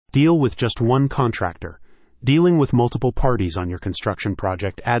Deal with just one contractor. Dealing with multiple parties on your construction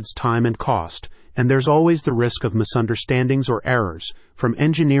project adds time and cost, and there's always the risk of misunderstandings or errors. From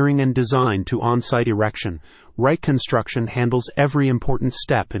engineering and design to on-site erection, Erect Construction handles every important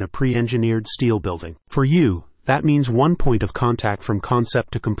step in a pre-engineered steel building. For you, that means one point of contact from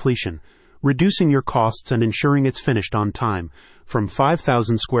concept to completion, reducing your costs and ensuring it's finished on time. From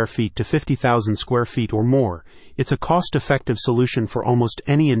 5,000 square feet to 50,000 square feet or more, it's a cost-effective solution for almost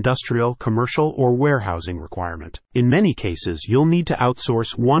any industrial, commercial, or warehousing requirement. In many cases, you'll need to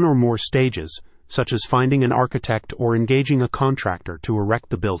outsource one or more stages, such as finding an architect or engaging a contractor to erect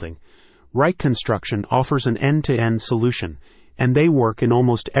the building. Erect Construction offers an end-to-end solution, and they work in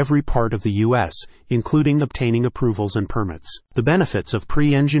almost every part of the U.S., including obtaining approvals and permits. The benefits of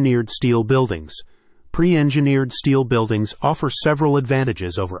pre-engineered steel buildings. Pre-engineered steel buildings offer several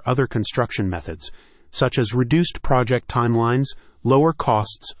advantages over other construction methods, such as reduced project timelines, lower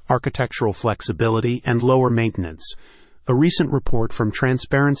costs, architectural flexibility, and lower maintenance. A recent report from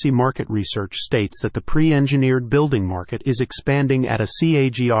Transparency Market Research states that the pre-engineered building market is expanding at a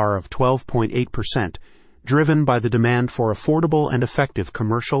CAGR of 12.8%, driven by the demand for affordable and effective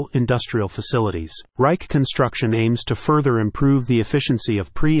commercial, industrial facilities. Erect Construction aims to further improve the efficiency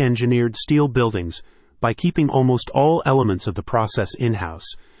of pre-engineered steel buildings by keeping almost all elements of the process in-house.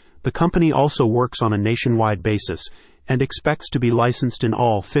 The company also works on a nationwide basis and expects to be licensed in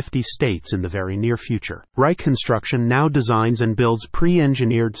all 50 states in the very near future. Erect Construction now designs and builds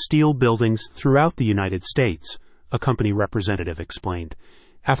pre-engineered steel buildings throughout the United States, a company representative explained.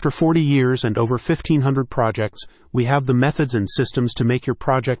 After 40 years and over 1,500 projects, we have the methods and systems to make your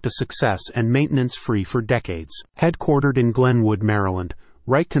project a success and maintenance-free for decades. Headquartered in Glenwood, Maryland,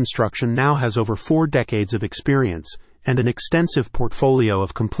 Erect Construction now has over 4 decades of experience and an extensive portfolio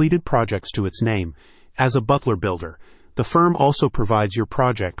of completed projects to its name. As a Butler builder, the firm also provides your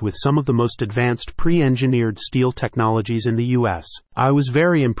project with some of the most advanced pre-engineered steel technologies in the U.S. I was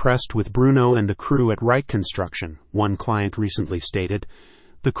very impressed with Bruno and the crew at Erect Construction, one client recently stated.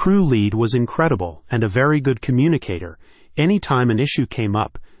 The crew lead was incredible and a very good communicator. Anytime an issue came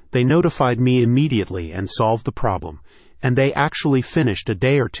up, they notified me immediately and solved the problem. And they actually finished a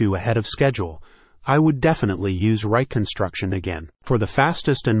day or two ahead of schedule. I would definitely use Erect Construction again. For the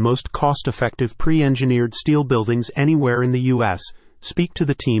fastest and most cost-effective pre-engineered steel buildings anywhere in the U.S., speak to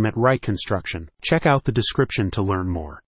the team at Erect Construction. Check out the description to learn more.